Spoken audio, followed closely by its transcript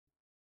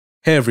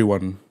Hey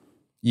everyone,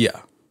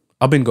 yeah,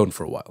 I've been gone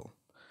for a while.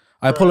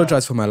 I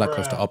apologise for my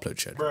lackluster upload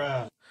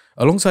schedule.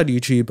 Alongside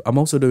YouTube, I'm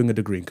also doing a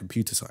degree in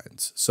computer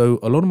science, so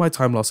a lot of my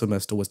time last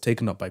semester was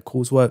taken up by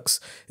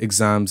courseworks,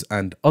 exams,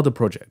 and other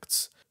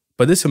projects.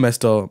 But this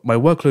semester, my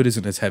workload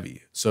isn't as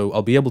heavy, so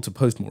I'll be able to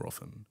post more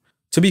often.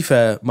 To be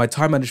fair, my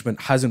time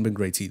management hasn't been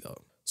great either,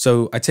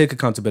 so I take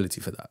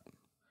accountability for that.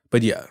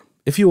 But yeah,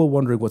 if you were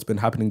wondering what's been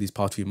happening these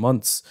past few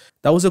months,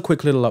 that was a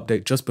quick little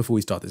update just before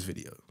we start this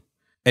video.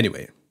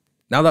 Anyway,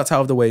 now that's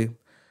out of the way,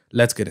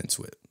 let's get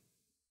into it.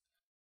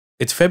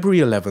 It's February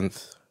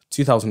 11th,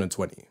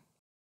 2020.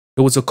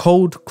 It was a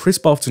cold,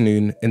 crisp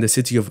afternoon in the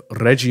city of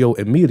Reggio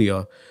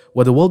Emilia,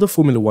 where the world of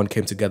Formula 1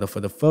 came together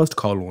for the first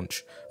car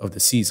launch of the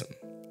season.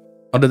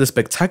 Under the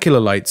spectacular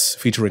lights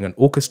featuring an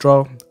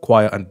orchestra,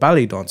 choir and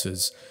ballet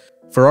dancers,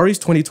 Ferrari's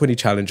 2020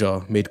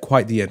 challenger made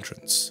quite the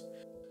entrance.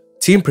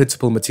 Team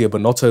principal Mattia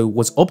Binotto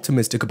was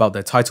optimistic about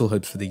their title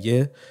hopes for the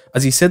year,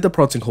 as he said the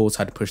prancing horse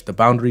had pushed the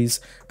boundaries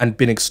and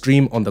been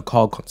extreme on the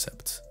car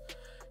concept.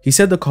 He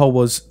said the car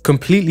was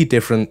completely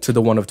different to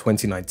the one of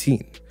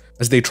 2019,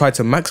 as they tried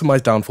to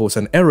maximize downforce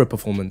and aero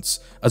performance,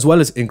 as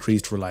well as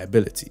increased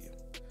reliability.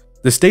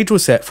 The stage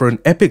was set for an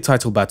epic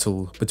title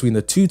battle between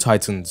the two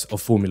titans of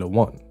Formula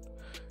 1.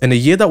 In a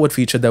year that would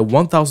feature their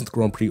 1000th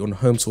Grand Prix on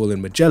home soil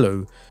in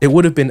Mugello, it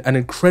would have been an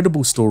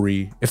incredible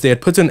story if they had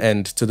put an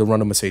end to the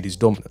run of Mercedes'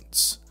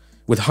 dominance.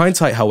 With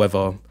hindsight,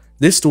 however,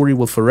 this story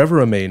will forever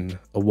remain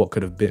a what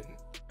could have been.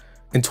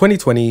 In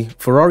 2020,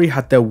 Ferrari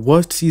had their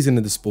worst season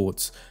in the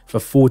sport for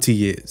 40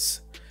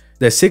 years.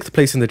 Their 6th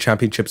place in the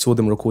championship saw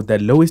them record their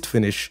lowest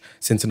finish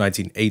since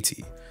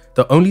 1980,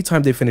 the only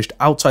time they finished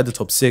outside the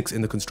top 6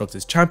 in the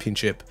Constructors'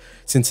 Championship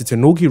since its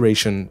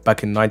inauguration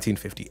back in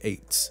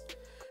 1958.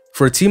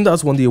 For a team that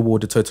has won the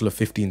award a total of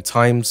 15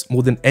 times,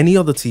 more than any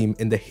other team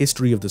in the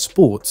history of the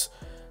sport,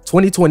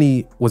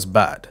 2020 was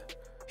bad.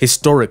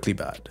 Historically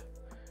bad.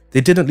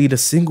 They didn't lead a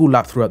single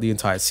lap throughout the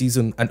entire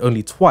season, and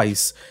only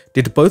twice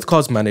did both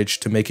cars manage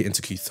to make it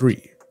into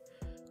Q3.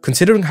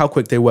 Considering how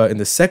quick they were in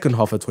the second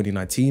half of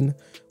 2019,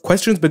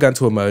 questions began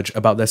to emerge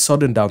about their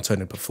sudden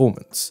downturn in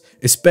performance,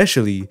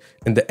 especially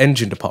in the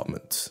engine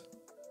department.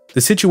 The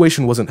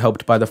situation wasn't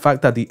helped by the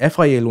fact that the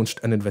FIA launched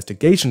an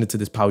investigation into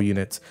this power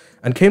unit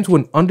and came to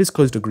an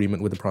undisclosed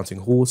agreement with the prancing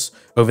horse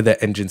over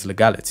their engine's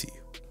legality.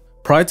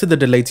 Prior to the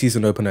delayed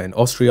season opener in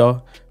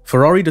Austria,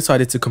 Ferrari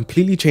decided to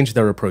completely change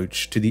their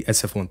approach to the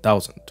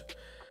SF1000.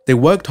 They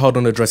worked hard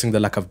on addressing the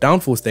lack of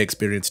downforce they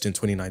experienced in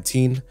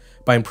 2019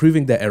 by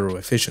improving their aero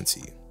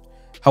efficiency.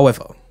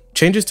 However,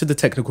 changes to the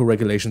technical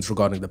regulations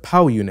regarding the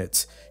power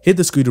unit hit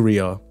the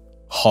Scuderia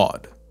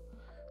hard.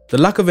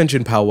 The lack of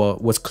engine power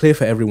was clear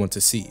for everyone to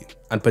see,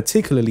 and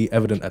particularly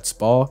evident at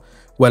Spa,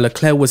 where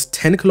Leclerc was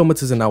 10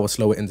 km an hour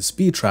slower in the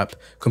speed trap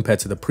compared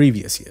to the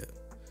previous year.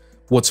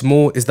 What's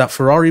more is that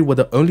Ferrari were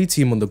the only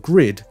team on the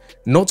grid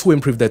not to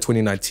improve their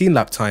 2019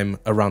 lap time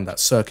around that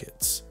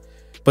circuit.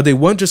 But they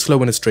weren't just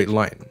slow in a straight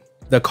line,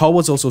 their car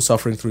was also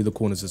suffering through the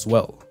corners as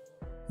well.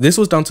 This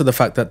was down to the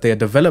fact that they had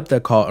developed their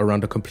car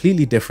around a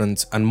completely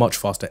different and much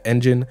faster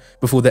engine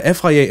before the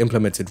FIA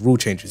implemented rule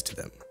changes to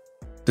them.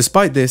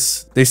 Despite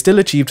this, they still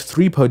achieved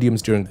 3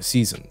 podiums during the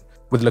season,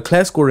 with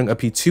Leclerc scoring a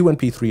P2 and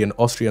P3 in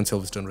Austria and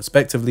Silverstone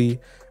respectively,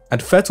 and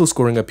Vettel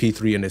scoring a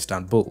P3 in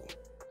Istanbul.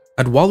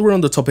 And while we're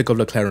on the topic of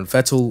Leclerc and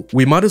Vettel,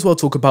 we might as well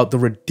talk about the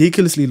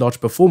ridiculously large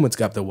performance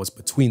gap there was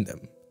between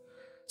them.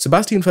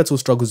 Sebastian Vettel's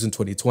struggles in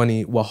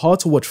 2020 were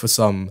hard to watch for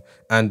some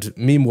and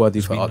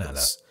meme-worthy for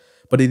others,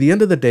 but at the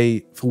end of the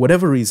day, for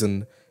whatever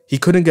reason, he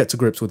couldn't get to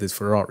grips with his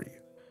Ferrari.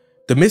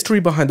 The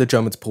mystery behind the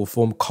German's poor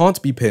form can't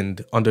be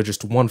pinned under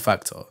just one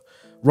factor,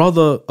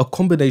 rather a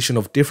combination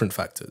of different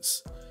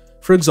factors.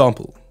 For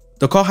example,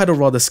 the car had a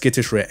rather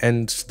skittish rear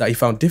end that he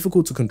found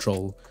difficult to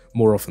control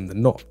more often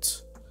than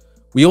not.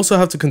 We also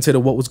have to consider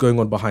what was going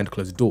on behind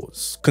closed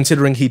doors,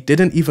 considering he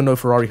didn't even know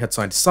Ferrari had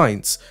signed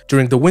Sainz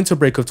during the winter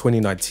break of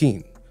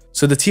 2019,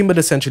 so the team had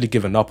essentially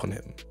given up on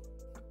him.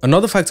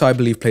 Another factor I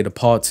believe played a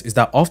part is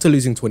that after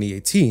losing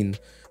 2018,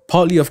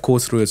 partly of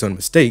course through his own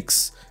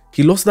mistakes,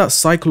 he lost that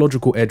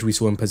psychological edge we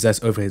saw him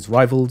possess over his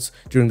rivals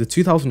during the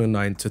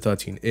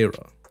 2009-13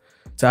 era.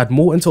 To add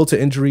more insult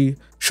to injury,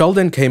 Charles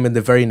then came in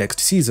the very next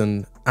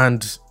season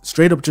and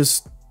straight up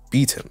just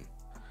beat him.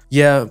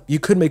 Yeah, you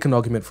could make an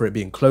argument for it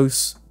being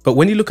close, but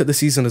when you look at the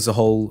season as a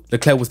whole,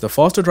 Leclerc was the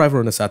faster driver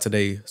on a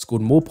Saturday,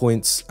 scored more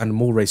points and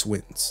more race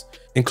wins,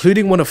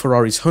 including one at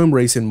Ferrari's home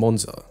race in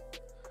Monza.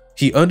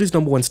 He earned his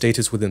 #1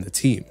 status within the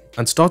team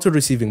and started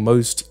receiving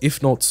most,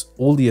 if not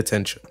all, the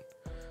attention.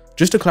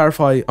 Just to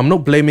clarify, I'm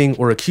not blaming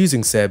or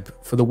accusing Seb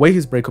for the way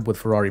his breakup with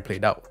Ferrari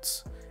played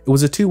out. It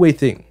was a two-way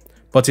thing,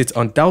 but it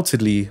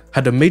undoubtedly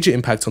had a major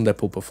impact on their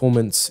poor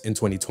performance in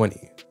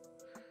 2020.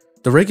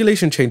 The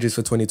regulation changes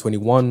for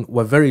 2021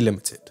 were very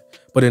limited,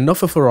 but enough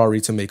for Ferrari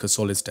to make a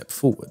solid step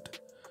forward.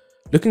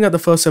 Looking at the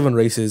first 7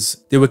 races,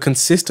 they were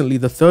consistently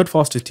the 3rd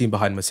fastest team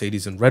behind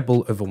Mercedes and Red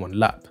Bull over 1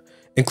 lap,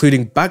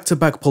 including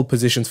back-to-back pole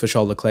positions for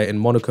Charles Leclerc in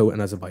Monaco and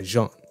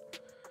Azerbaijan.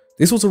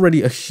 This was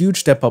already a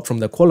huge step up from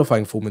their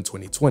qualifying form in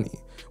 2020,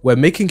 where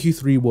making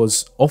Q3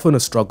 was often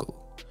a struggle.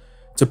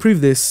 To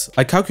prove this,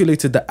 I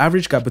calculated the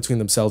average gap between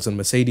themselves and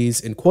Mercedes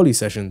in quali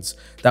sessions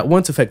that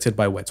weren't affected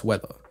by wet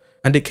weather,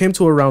 and it came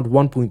to around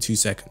 1.2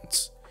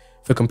 seconds.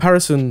 For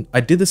comparison, I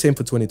did the same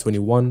for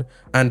 2021,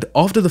 and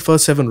after the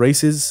first 7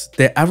 races,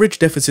 their average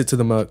deficit to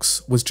the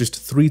Mercs was just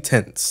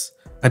 0.3,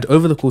 and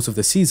over the course of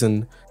the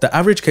season, the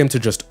average came to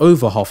just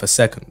over half a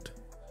second.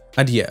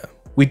 And yeah,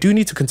 we do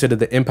need to consider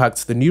the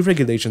impact the new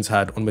regulations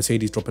had on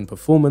Mercedes' drop in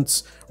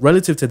performance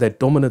relative to their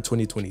dominant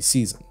 2020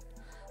 season.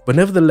 But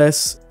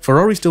nevertheless,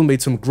 Ferrari still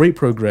made some great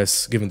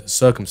progress given the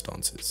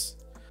circumstances.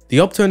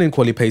 The upturn in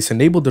quali pace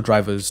enabled the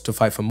drivers to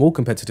fight for more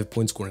competitive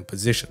point scoring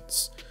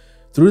positions.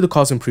 Through the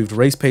car's improved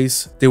race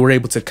pace, they were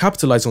able to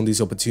capitalize on these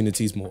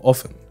opportunities more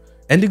often,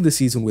 ending the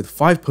season with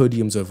 5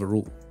 podiums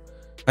overall.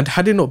 And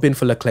had it not been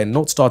for Leclerc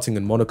not starting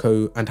in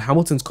Monaco and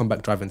Hamilton's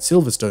comeback drive in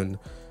Silverstone,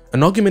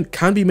 an argument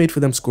can be made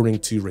for them scoring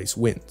 2 race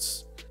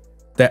wins.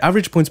 Their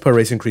average points per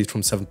race increased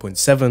from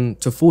 7.7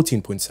 to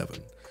 14.7,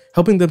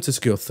 helping them to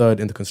secure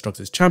 3rd in the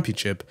Constructors'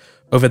 Championship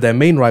over their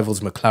main rivals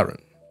McLaren.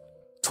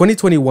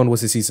 2021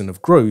 was a season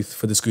of growth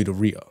for the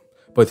Scuderia,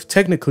 both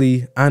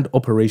technically and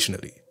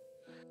operationally.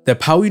 Their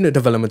power unit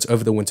developments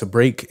over the winter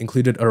break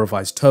included a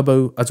revised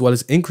turbo as well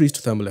as increased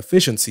thermal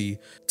efficiency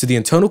to the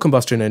internal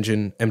combustion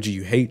engine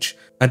MGU-H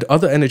and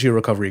other energy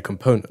recovery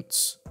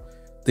components.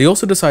 They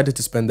also decided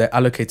to spend their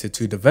allocated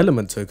 2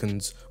 development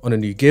tokens on a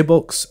new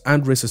gearbox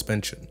and rear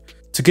suspension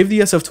to give the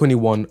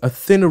SF21 a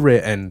thinner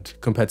rear end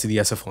compared to the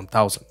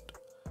SF1000.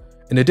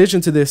 In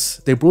addition to this,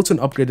 they brought an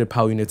upgraded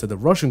power unit to the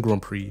Russian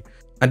Grand Prix,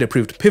 and it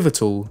proved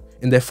pivotal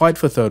in their fight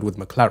for 3rd with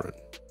McLaren.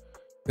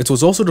 It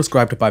was also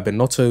described by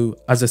Binotto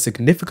as a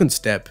significant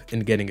step in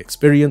gaining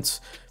experience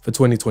for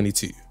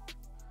 2022.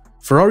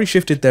 Ferrari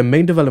shifted their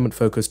main development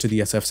focus to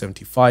the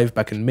SF75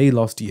 back in May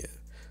last year,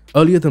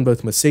 earlier than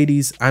both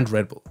Mercedes and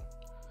Red Bull.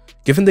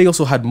 Given they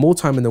also had more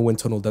time in the wind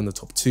tunnel than the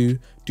top 2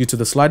 due to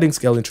the sliding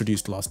scale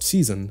introduced last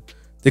season,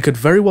 they could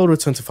very well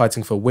return to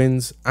fighting for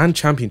wins and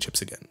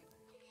championships again.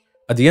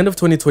 At the end of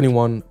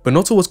 2021,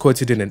 Binotto was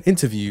quoted in an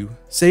interview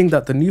saying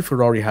that the new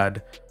Ferrari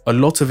had a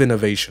lot of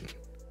innovation.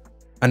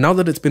 And now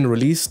that it's been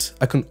released,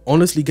 I can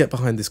honestly get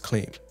behind this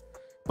claim.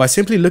 By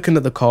simply looking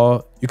at the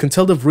car, you can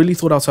tell they've really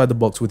thought outside the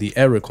box with the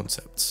aero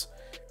concepts.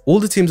 All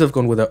the teams have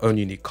gone with their own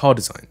unique car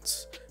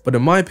designs, but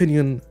in my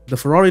opinion, the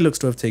Ferrari looks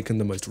to have taken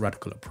the most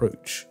radical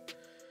approach.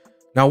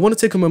 Now I want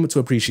to take a moment to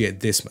appreciate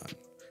this man,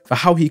 for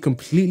how he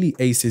completely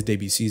aced his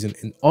debut season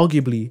in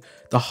arguably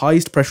the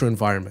highest pressure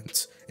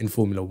environment in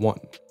Formula 1.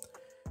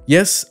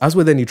 Yes, as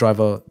with any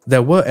driver,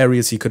 there were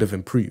areas he could have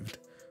improved,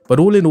 but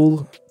all in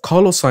all,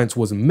 Carlos Sainz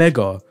was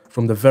mega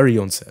from the very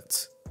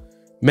onset.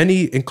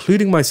 Many,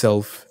 including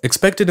myself,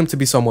 expected him to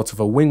be somewhat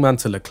of a wingman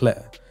to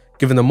Leclerc,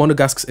 given the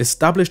Monegasque's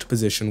established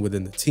position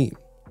within the team.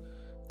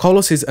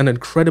 Carlos is an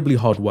incredibly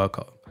hard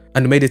worker,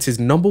 and made it his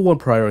 #1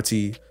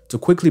 priority to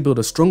quickly build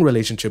a strong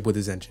relationship with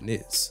his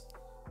engineers.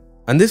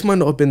 And this might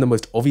not have been the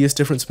most obvious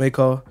difference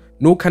maker,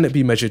 nor can it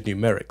be measured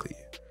numerically,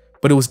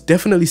 but it was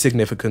definitely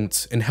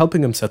significant in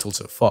helping him settle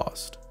so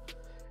fast.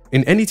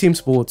 In any team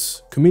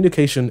sport,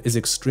 communication is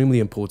extremely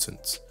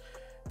important.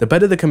 The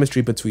better the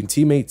chemistry between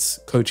teammates,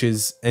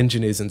 coaches,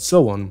 engineers, and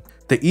so on,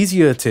 the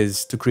easier it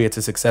is to create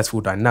a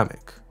successful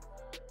dynamic.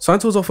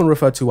 Sainz was often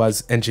referred to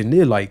as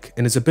engineer-like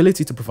in his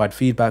ability to provide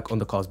feedback on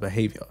the car's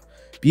behaviour,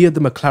 be it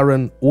the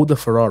McLaren or the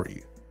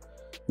Ferrari.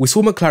 We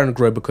saw McLaren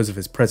grow because of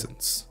his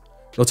presence.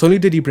 Not only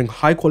did he bring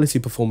high-quality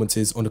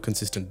performances on a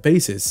consistent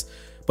basis,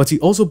 but he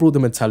also brought the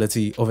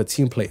mentality of a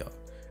team player,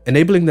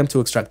 enabling them to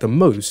extract the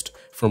most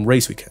from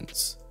race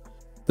weekends.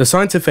 The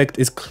Sainz effect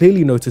is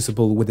clearly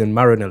noticeable within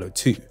Maranello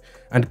too,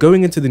 and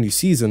going into the new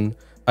season,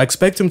 I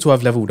expect him to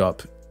have leveled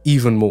up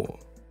even more.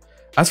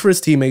 As for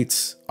his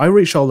teammates, I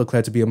rate Charles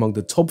Leclerc to be among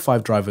the top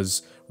 5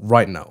 drivers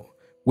right now,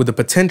 with the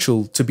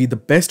potential to be the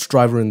best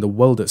driver in the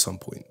world at some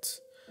point.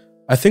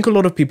 I think a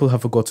lot of people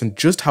have forgotten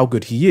just how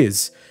good he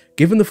is,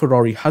 given the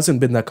Ferrari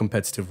hasn't been that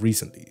competitive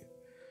recently.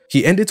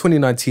 He ended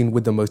 2019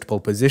 with the most pole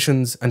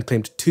positions and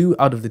claimed 2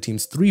 out of the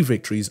team's 3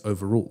 victories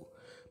overall,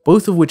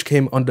 both of which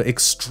came under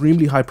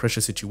extremely high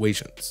pressure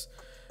situations.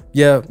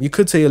 Yeah, you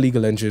could say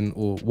illegal engine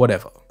or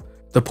whatever.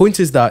 The point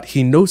is that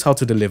he knows how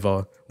to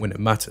deliver when it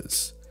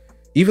matters.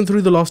 Even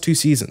through the last 2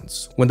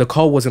 seasons, when the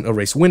car wasn't a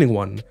race-winning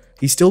one,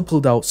 he still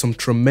pulled out some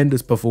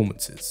tremendous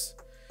performances.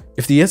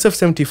 If the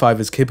SF75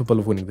 is capable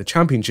of winning the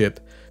championship,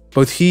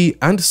 both he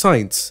and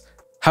Sainz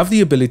have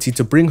the ability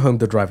to bring home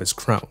the driver's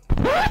crown.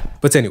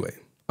 But anyway,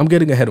 I'm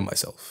getting ahead of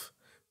myself.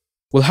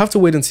 We'll have to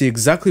wait and see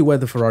exactly where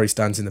the Ferrari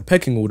stands in the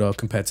pecking order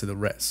compared to the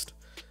rest.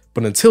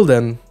 But until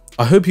then,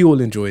 I hope you all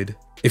enjoyed.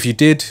 If you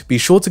did, be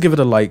sure to give it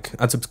a like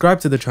and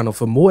subscribe to the channel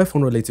for more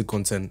F1 related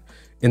content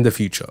in the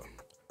future.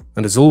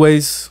 And as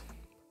always,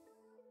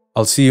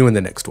 I'll see you in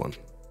the next one.